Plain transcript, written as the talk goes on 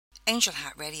Angel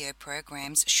Heart Radio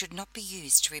programs should not be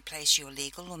used to replace your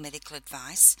legal or medical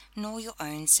advice, nor your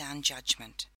own sound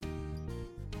judgment.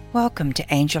 Welcome to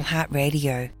Angel Heart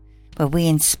Radio, where we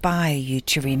inspire you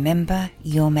to remember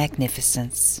your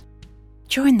magnificence.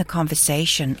 Join the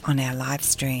conversation on our live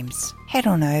streams. Head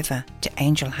on over to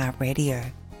Angel Heart Radio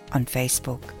on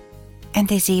Facebook. And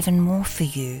there's even more for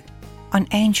you on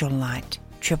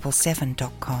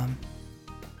angellight777.com.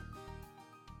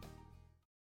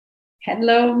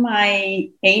 Hello, my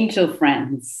angel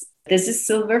friends. This is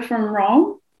Silver from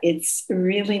Rome. It's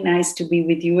really nice to be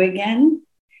with you again.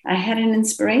 I had an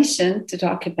inspiration to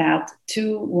talk about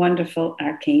two wonderful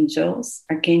archangels,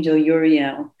 Archangel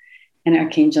Uriel and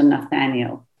Archangel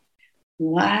Nathaniel.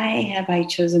 Why have I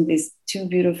chosen these two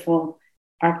beautiful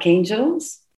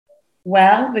archangels?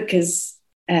 Well, because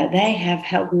they have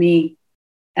helped me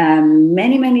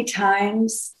many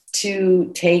times to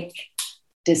take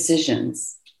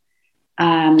decisions.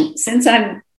 Since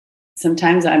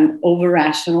sometimes I'm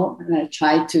over-rational and I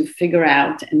try to figure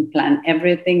out and plan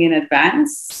everything in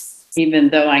advance, even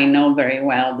though I know very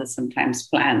well that sometimes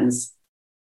plans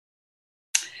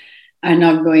are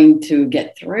not going to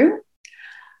get through.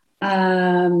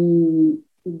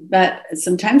 But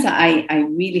sometimes I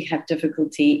really have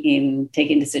difficulty in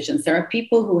taking decisions. There are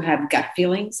people who have gut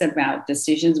feelings about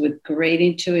decisions with great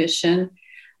intuition.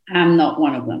 I'm not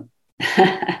one of them.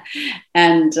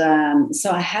 And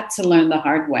so I had to learn the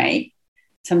hard way,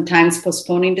 sometimes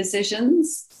postponing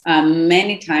decisions,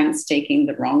 many times taking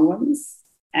the wrong ones.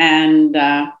 And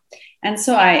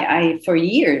so I for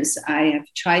years, I have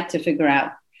tried to figure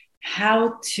out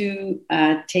how to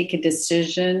take a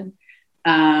decision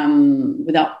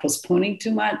without postponing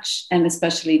too much, and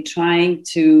especially trying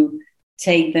to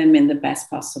take them in the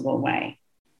best possible way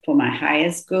for my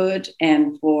highest good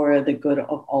and for the good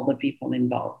of all the people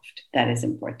involved. That is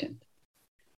important.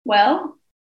 Well,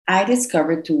 I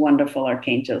discovered two wonderful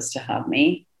archangels to help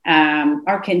me,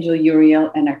 Archangel Uriel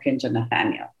and Archangel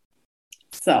Nathaniel.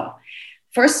 So,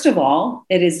 first of all,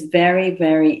 it is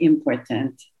very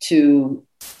important to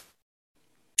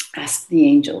ask the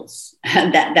angels.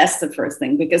 That's the first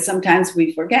thing, because sometimes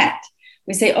we forget.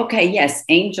 We say, okay, yes,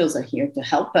 angels are here to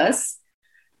help us.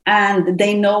 And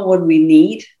they know what we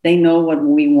need. They know what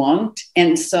we want.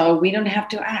 And so we don't have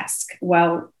to ask.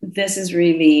 Well, this is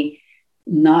really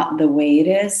not the way it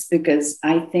is, because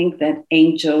I think that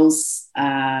angels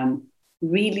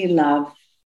really love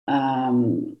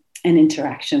an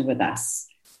interaction with us,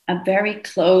 a very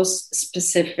close,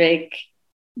 specific,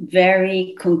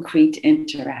 very concrete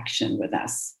interaction with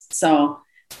us. So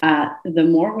the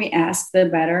more we ask, the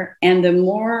better. And the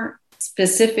more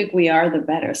specific we are, the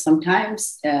better.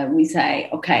 Sometimes we say,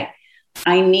 okay,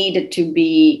 I need it to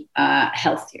be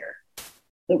healthier,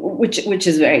 which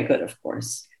is very good, of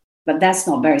course, but that's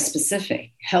not very specific.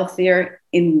 Healthier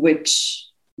in which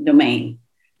domain?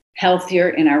 Healthier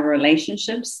in our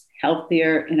relationships,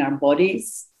 healthier in our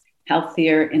bodies,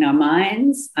 healthier in our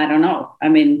minds. I don't know. I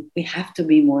mean, we have to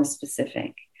be more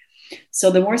specific.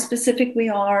 So the more specific we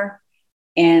are,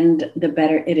 and the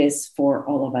better it is for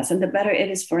all of us. And the better it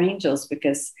is for angels,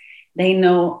 because they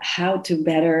know how to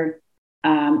better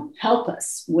help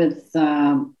us with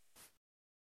their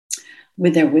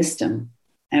wisdom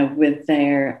and with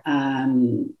their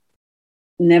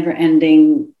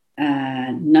never-ending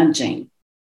nudging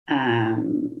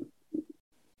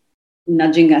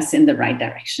us in the right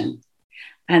direction.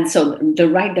 And so the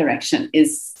right direction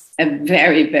is a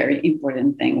very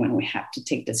important thing when we have to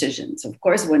take decisions. Of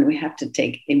course, when we have to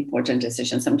take important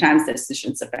decisions, sometimes the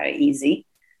decisions are very easy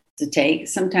to take.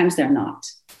 Sometimes they're not,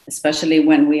 especially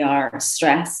when we are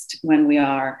stressed, when we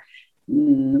are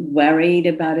worried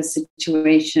about a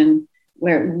situation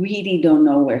where we really don't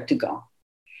know where to go.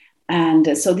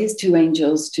 And so these two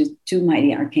angels, two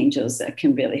mighty archangels,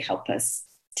 can really help us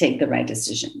take the right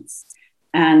decisions.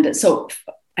 And so,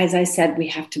 as I said, we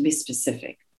have to be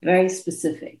specific, very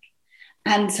specific.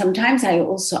 And sometimes I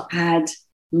also add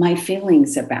my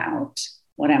feelings about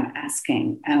what I'm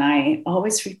asking. And I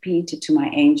always repeat it to my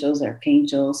angels,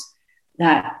 archangels,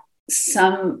 that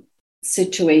some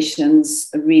situations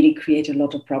really create a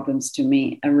lot of problems to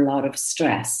me, a lot of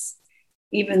stress,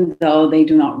 even though they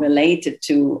do not relate it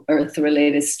to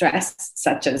earth-related stress,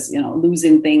 such as,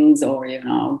 losing things, or,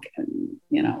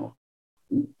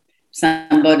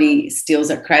 somebody steals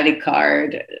a credit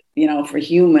card. For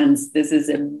humans, this is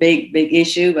a big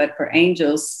issue, but for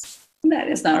angels, that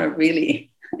is not a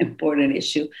really important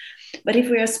issue. But if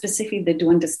we are specific, they do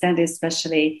understand it,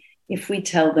 especially if we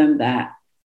tell them that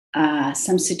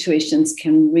some situations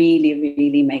can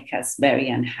really make us very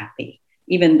unhappy,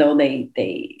 even though they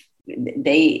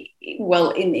they,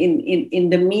 well, in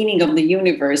the meaning of the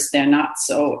universe, they're not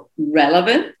so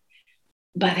relevant,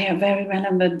 but they are very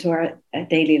relevant to our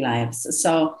daily lives.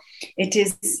 So it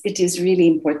is really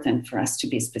important for us to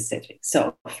be specific.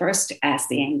 So first, ask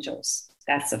the angels.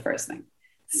 That's the first thing.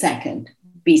 Second,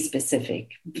 be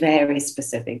specific, very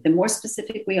specific. The more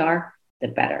specific we are, the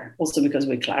better. Also because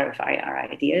we clarify our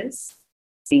ideas,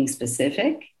 being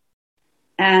specific.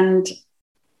 And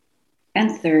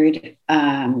third,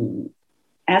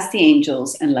 ask the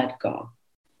angels and let go.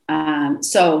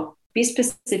 So be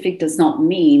specific does not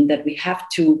mean that we have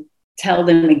to tell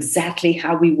them exactly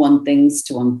how we want things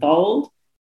to unfold,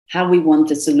 how we want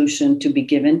the solution to be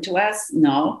given to us.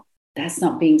 No, that's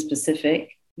not being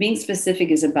specific. Being specific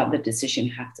is about the decision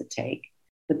you have to take.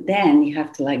 But then you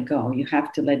have to let go. You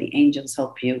have to let the angels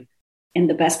help you in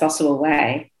the best possible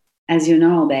way. As you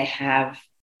know, they have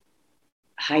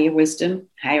higher wisdom,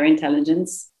 higher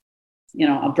intelligence,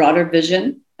 a broader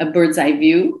vision, a bird's eye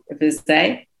view, if they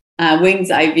say, wing's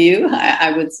eye view,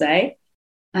 I would say.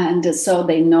 And so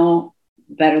they know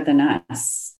better than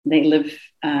us. They live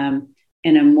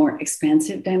in a more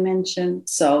expansive dimension,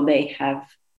 so they have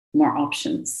more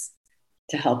options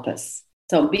to help us.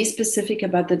 So be specific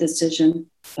about the decision,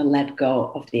 but let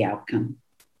go of the outcome.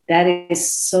 That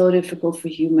is so difficult for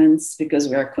humans because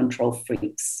we are control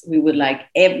freaks. We would like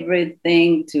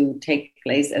everything to take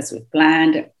place as we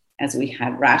planned, as we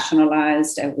have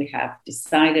rationalized, as we have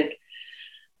decided.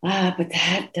 But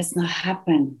that does not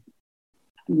happen.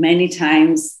 Many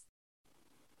times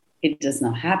it does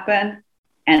not happen.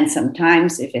 And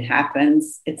sometimes if it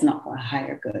happens, it's not for a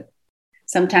higher good.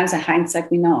 Sometimes at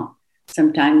hindsight, we know.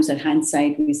 Sometimes at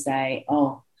hindsight, we say,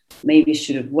 oh, maybe I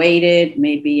should have waited.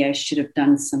 Maybe I should have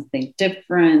done something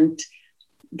different.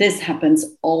 This happens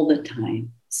all the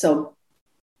time. So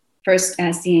first,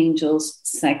 ask the angels.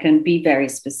 Second, be very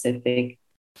specific.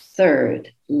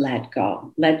 Third, let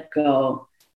go. Let go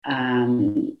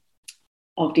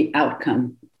of the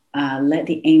outcome. Let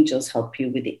the angels help you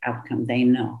with the outcome. They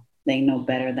know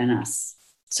better than us.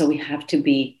 So you have to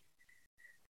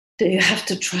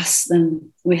trust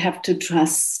them. We have to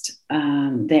trust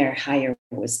their higher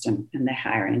wisdom and their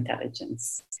higher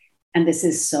intelligence. And this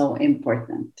is so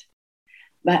important.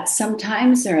 But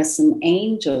sometimes there are some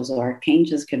angels or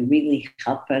archangels can really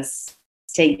help us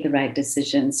take the right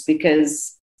decisions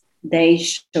because they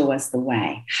show us the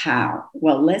way. How?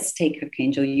 Well, let's take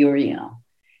Archangel Uriel.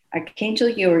 Archangel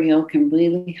Uriel can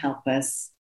really help us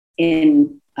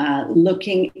in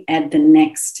looking at the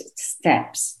next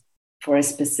steps for a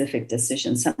specific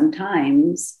decision.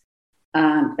 Sometimes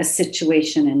a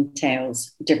situation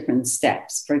entails different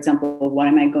steps. For example, what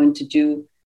am I going to do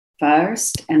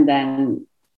first? And then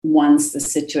once the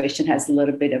situation has a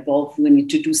little bit evolved, we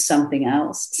need to do something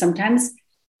else. Sometimes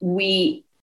we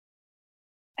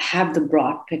have the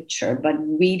broad picture, but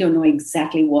we don't know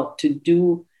exactly what to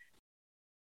do,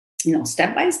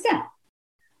 step by step.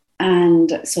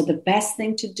 And so the best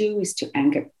thing to do is to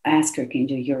ask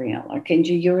Archangel Uriel.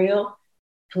 Archangel Uriel,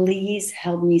 please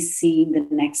help me see the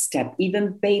next step,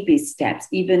 even baby steps,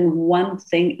 even one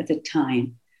thing at a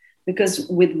time. Because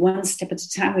with one step at a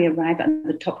time, we arrive at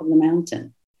the top of the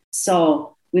mountain.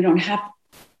 So we don't have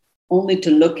only to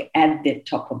look at the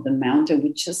top of the mountain.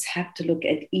 We just have to look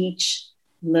at each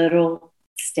little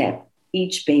step,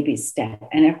 each baby step.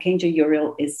 And Archangel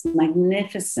Uriel is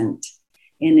magnificent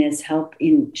in his help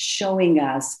in showing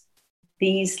us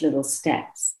these little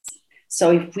steps. So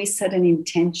if we set an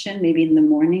intention, maybe in the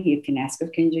morning, you can ask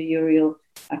Archangel Uriel,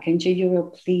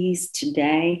 please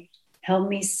today help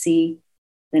me see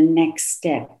the next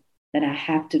step that I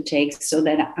have to take so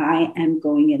that I am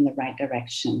going in the right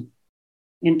direction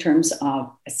in terms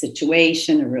of a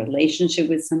situation, a relationship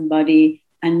with somebody,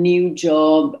 a new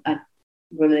job, a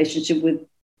relationship with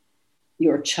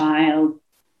your child,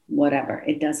 whatever.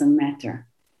 It doesn't matter.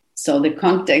 So the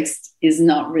context is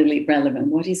not really relevant.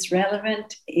 What is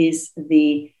relevant is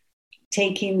the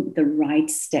taking the right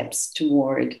steps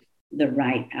toward the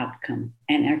right outcome.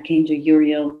 And Archangel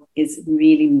Uriel is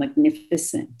really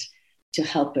magnificent to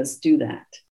help us do that.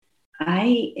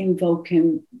 I invoke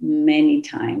him many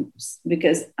times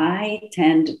because I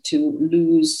tend to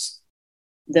lose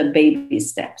the baby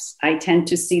steps. I tend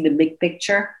to see the big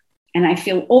picture and I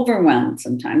feel overwhelmed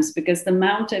sometimes because the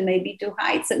mountain may be too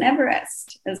high. It's an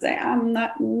Everest. I say, I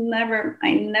never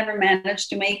managed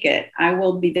to make it. I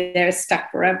will be there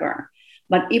stuck forever.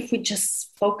 But if we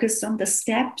just focus on the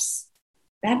steps,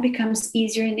 that becomes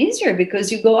easier and easier because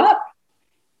you go up.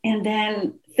 And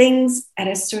then things at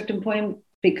a certain point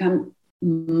become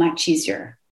much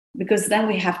easier because then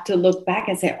we have to look back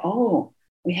and say, oh,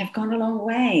 we have gone a long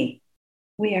way.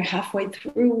 we are halfway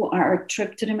through our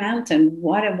trip to the mountain.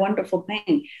 What a wonderful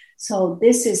thing. So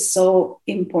this is so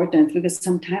important because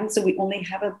sometimes we only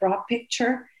have a broad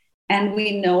picture and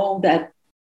we know that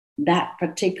that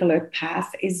particular path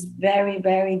is very,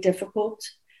 very difficult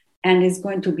and is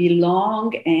going to be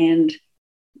long, and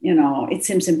it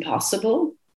seems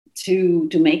impossible to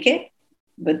make it.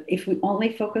 But if we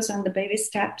only focus on the baby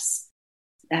steps,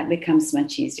 that becomes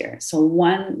much easier. So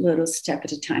one little step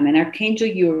at a time. And Archangel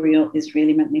Uriel is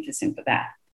really magnificent for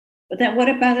that. But then what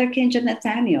about Archangel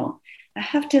Nathaniel? I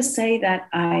have to say that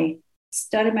I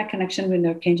started my connection with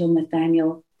Archangel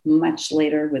Nathaniel much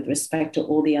later with respect to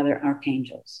all the other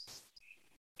archangels.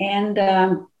 And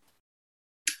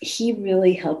he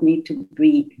really helped me to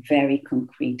be very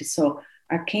concrete. So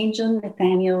Archangel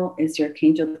Nathaniel is your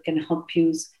archangel that can help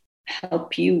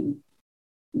you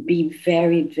be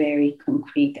very, very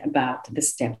concrete about the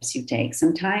steps you take.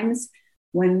 Sometimes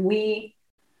when we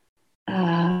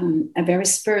are very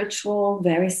spiritual,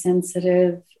 very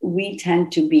sensitive, we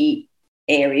tend to be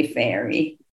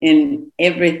airy-fairy in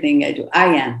everything I do.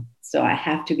 I am. So I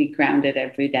have to be grounded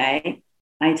every day.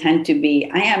 I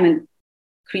am a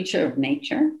creature of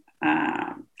nature.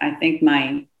 I think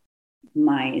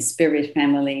my spirit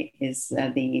family is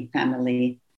the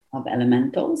family of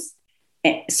elementals.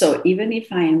 So even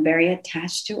if I am very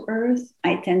attached to Earth,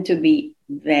 I tend to be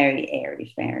very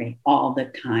airy-fairy all the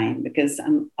time because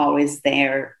I'm always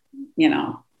there,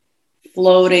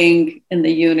 floating in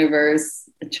the universe,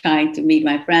 trying to meet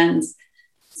my friends.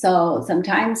 So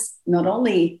sometimes not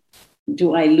only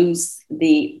do I lose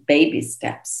the baby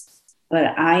steps,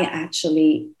 but I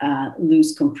actually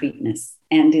lose concreteness.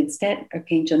 And instead,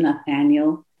 Archangel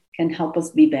Nathaniel can help us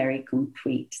be very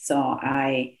concrete. So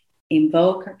I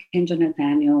invoke Archangel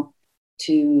Nathaniel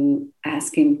to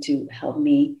ask him to help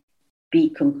me be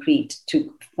concrete,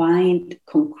 to find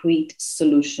concrete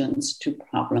solutions to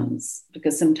problems.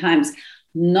 Because sometimes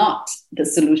not the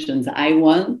solutions I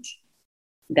want,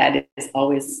 that is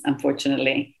always,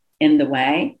 unfortunately, in the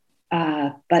way,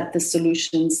 but the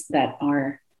solutions that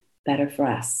are better for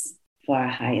us, for our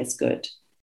highest good.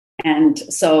 And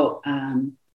so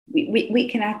we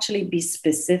can actually be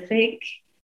specific,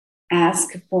 ask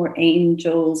for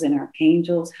angels and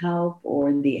archangels' help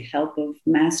or the help of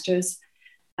masters.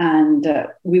 And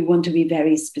we want to be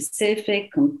very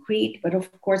specific, concrete, but of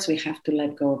course we have to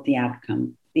let go of the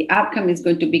outcome. The outcome is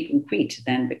going to be concrete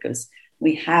then because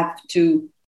we have to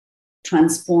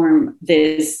transform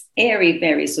this airy,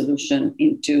 very solution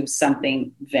into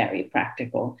something very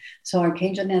practical. So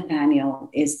Archangel Nathaniel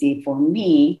is the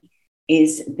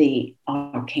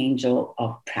archangel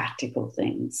of practical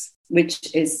things,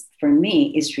 which is, for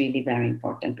me, is really very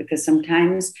important because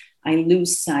sometimes I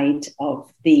lose sight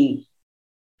of the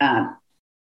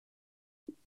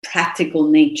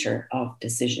practical nature of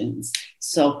decisions.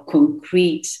 So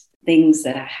concrete things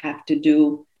that I have to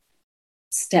do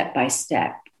step by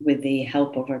step with the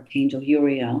help of Archangel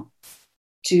Uriel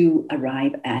to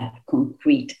arrive at a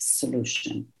concrete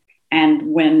solution.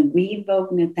 And when we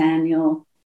invoke Nathaniel,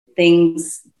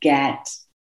 things get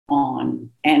on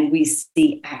and we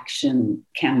see action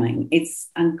coming.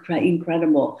 It's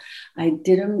incredible. I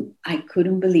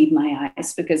couldn't believe my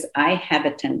eyes because I have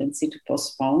a tendency to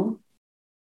postpone.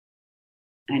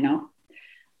 I know.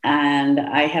 And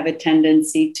I have a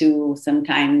tendency to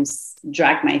sometimes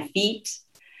drag my feet.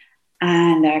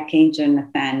 And Archangel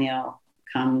Nathaniel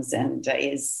comes and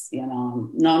is, no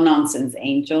nonsense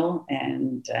angel.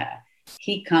 And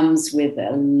he comes with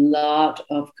a lot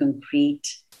of concrete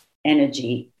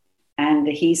energy. And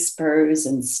he spurs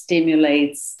and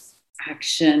stimulates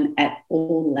action at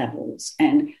all levels.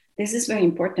 And this is very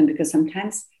important because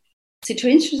sometimes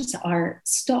situations are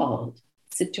stalled.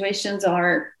 Situations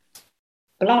are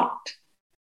blocked.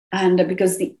 And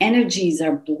because the energies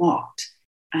are blocked.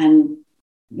 And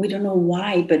we don't know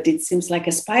why, but it seems like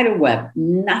a spider web.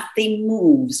 Nothing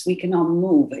moves. We cannot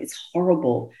move. It's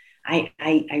horrible.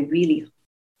 I really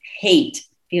hate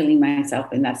feeling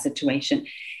myself in that situation.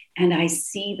 And I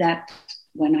see that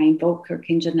when I invoke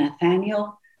Archangel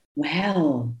Nathaniel,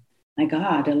 well, my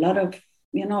God, a lot of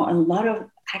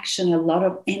action, a lot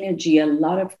of energy, a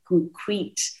lot of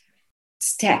concrete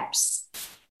steps.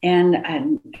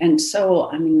 And so,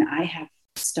 I have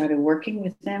started working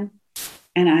with them.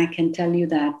 And I can tell you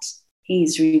that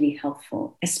he's really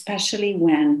helpful, especially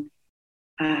when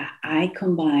I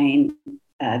combine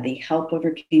the help of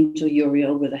Archangel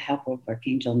Uriel with the help of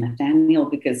Archangel Nathaniel,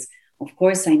 because, of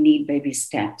course, I need baby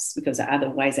steps, because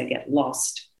otherwise I get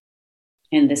lost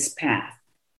in this path.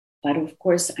 But, of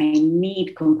course, I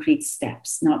need concrete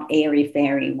steps, not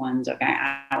airy-fairy ones. Okay,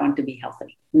 I want to be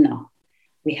healthy. No,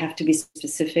 We have to be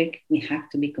specific, we have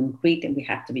to be concrete, and we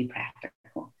have to be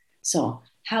practical. So,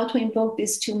 how to invoke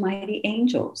these two mighty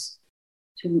angels,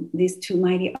 these two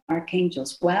mighty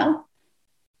archangels? Well,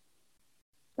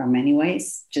 there are many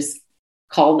ways. Just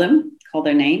call them, call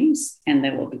their names, and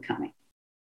they will be coming.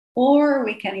 Or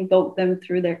we can invoke them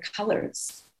through their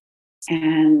colors.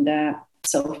 And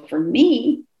so for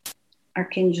me,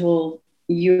 Archangel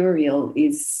Uriel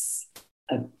is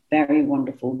a very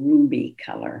wonderful ruby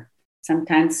color,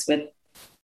 sometimes with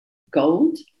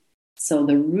gold. So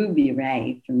the ruby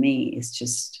ray for me is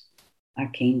just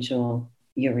Archangel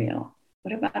Uriel.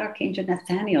 What about Archangel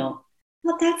Nathaniel?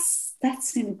 Well,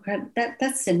 that's incredible.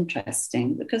 That's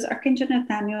interesting, because Archangel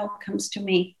Nathaniel comes to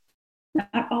me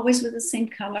not always with the same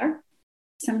color.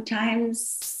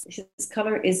 Sometimes his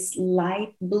color is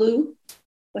light blue,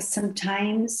 but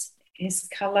sometimes his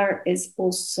color is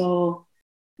also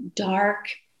dark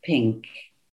pink.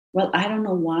 Well, I don't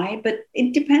know why, but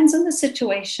it depends on the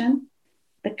situation.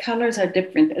 The colors are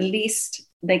different. At least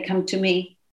they come to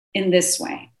me in this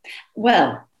way.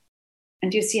 Well,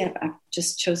 and you see, I've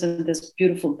just chosen this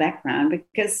beautiful background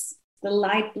because the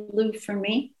light blue for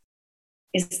me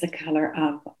is the color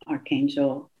of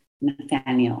Archangel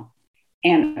Nathaniel.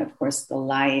 And of course, the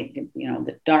light,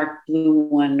 the dark blue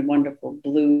one, wonderful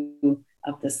blue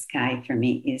of the sky for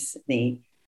me is the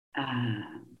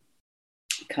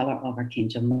color of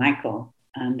Archangel Michael.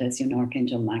 And as you know,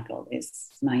 Archangel Michael is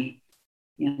my,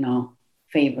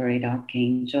 favorite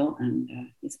archangel,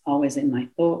 and he's always in my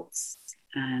thoughts,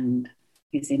 and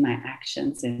he's in my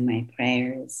actions, in my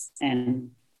prayers,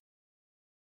 and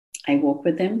I walk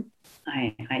with him.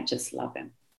 I just love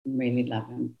him, really love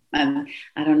him. And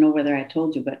I don't know whether I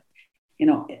told you, but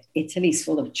Italy's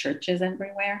full of churches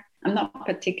everywhere. I'm not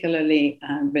particularly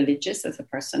religious as a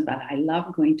person, but I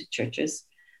love going to churches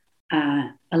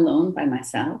alone by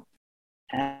myself.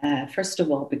 First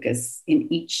of all, because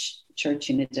in each church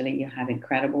in Italy, you have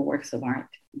incredible works of art,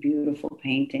 beautiful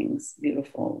paintings,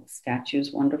 beautiful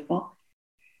statues, wonderful.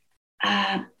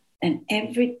 And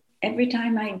every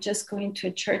time I just go into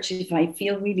a church, if I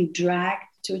feel really dragged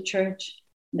to a church,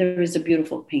 there is a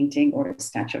beautiful painting or a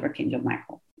statue of Archangel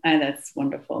Michael. And that's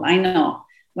wonderful. I know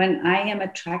when I am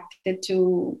attracted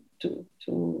to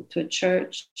a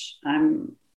church,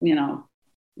 I'm,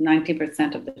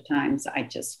 90% of the times I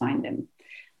just find him,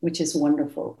 which is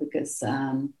wonderful, because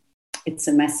it's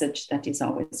a message that is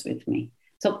always with me.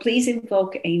 So please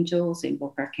invoke angels,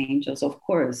 invoke archangels, of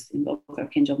course, invoke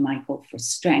Archangel Michael for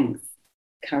strength,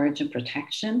 courage, and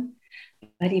protection.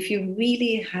 But if you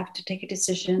really have to take a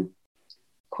decision,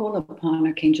 call upon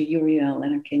Archangel Uriel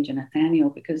and Archangel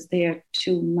Nathaniel, because they are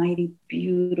two mighty,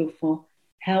 beautiful,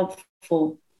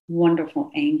 helpful, wonderful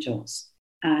angels.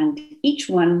 And each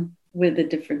one with a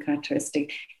different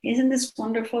characteristic. Isn't this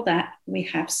wonderful that we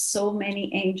have so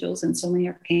many angels and so many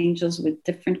archangels with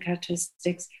different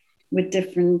characteristics, with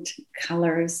different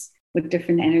colors, with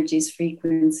different energies,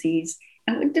 frequencies,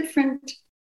 and with different,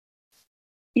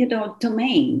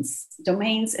 domains,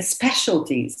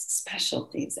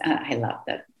 specialties. I love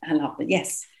that.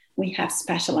 Yes, we have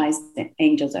specialized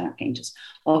angels and archangels.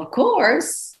 Of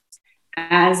course,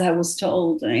 as I was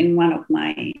told in one of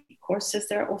my courses,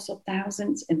 there are also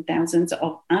thousands and thousands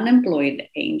of unemployed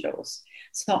angels.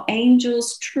 So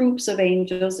angels, troops of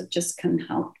angels that just can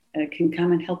come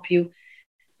and help you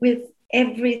with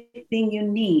everything you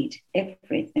need,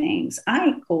 everything. So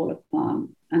I call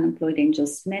upon unemployed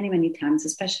angels many, many times,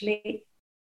 especially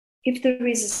if there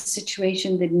is a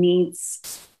situation that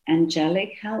needs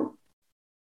angelic help,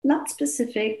 not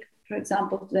specific. For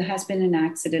example, there has been an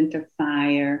accident or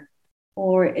fire,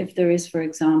 or if there is, for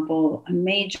example, a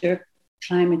major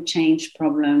climate change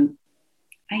problem,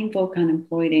 I invoke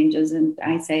unemployed angels and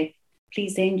I say,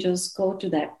 please, angels, go to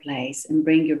that place and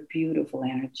bring your beautiful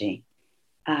energy,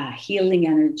 healing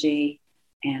energy,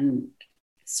 and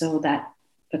so that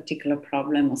particular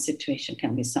problem or situation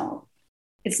can be solved.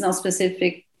 It's not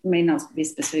specific, may not be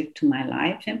specific to my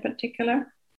life in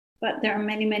particular, but there are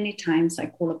many, many times I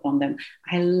call upon them.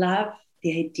 I love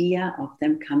the idea of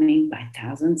them coming by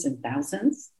thousands and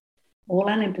thousands. All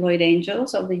unemployed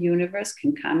angels of the universe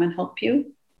can come and help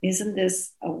you. Isn't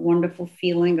this a wonderful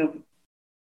feeling of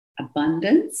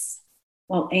abundance?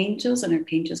 Well, angels and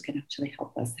archangels can actually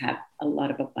help us have a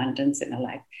lot of abundance in our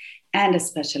life, and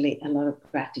especially a lot of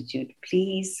gratitude.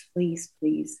 Please, please,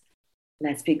 please,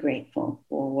 let's be grateful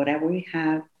for whatever we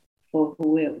have, for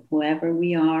whoever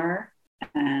we are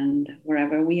and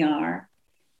wherever we are,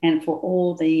 and for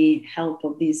all the help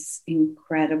of these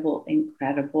incredible,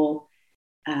 incredible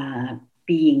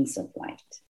beings of light.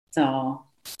 So,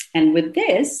 and with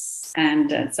this,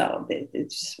 and so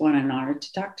it's just what an honor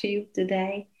to talk to you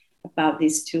today. about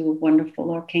these two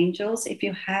wonderful archangels. If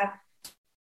you have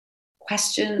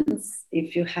questions,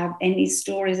 if you have any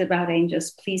stories about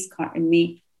angels, please contact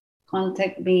me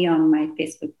on my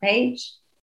Facebook page.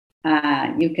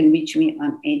 You can reach me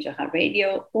on Angel Heart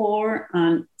Radio or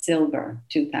on Silver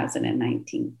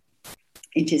 2019.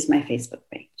 It is my Facebook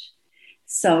page.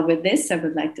 So with this, I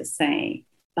would like to say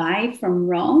bye from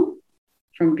Rome,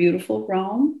 from beautiful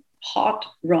Rome, hot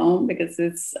Rome, because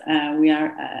we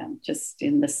are just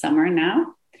in the summer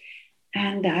now.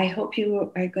 And I hope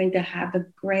you are going to have a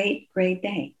great, great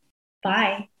day.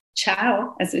 Bye.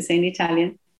 Ciao, as we say in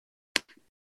Italian.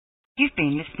 You've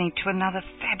been listening to another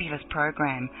fabulous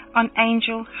program on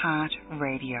Angel Heart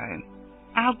Radio.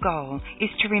 Our goal is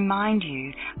to remind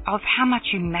you of how much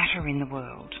you matter in the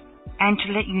world and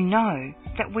to let you know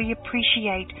that we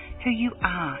appreciate who you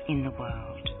are in the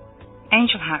world.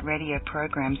 Angel Heart Radio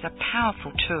programs are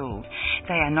powerful tools.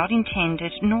 They are not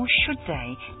intended, nor should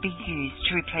they, be used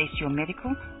to replace your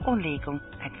medical or legal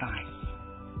advice.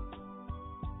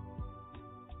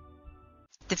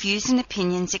 The views and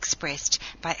opinions expressed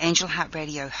by Angel Heart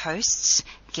Radio hosts,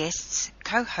 guests,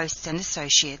 co-hosts and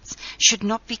associates should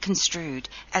not be construed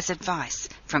as advice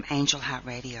from Angel Heart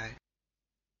Radio.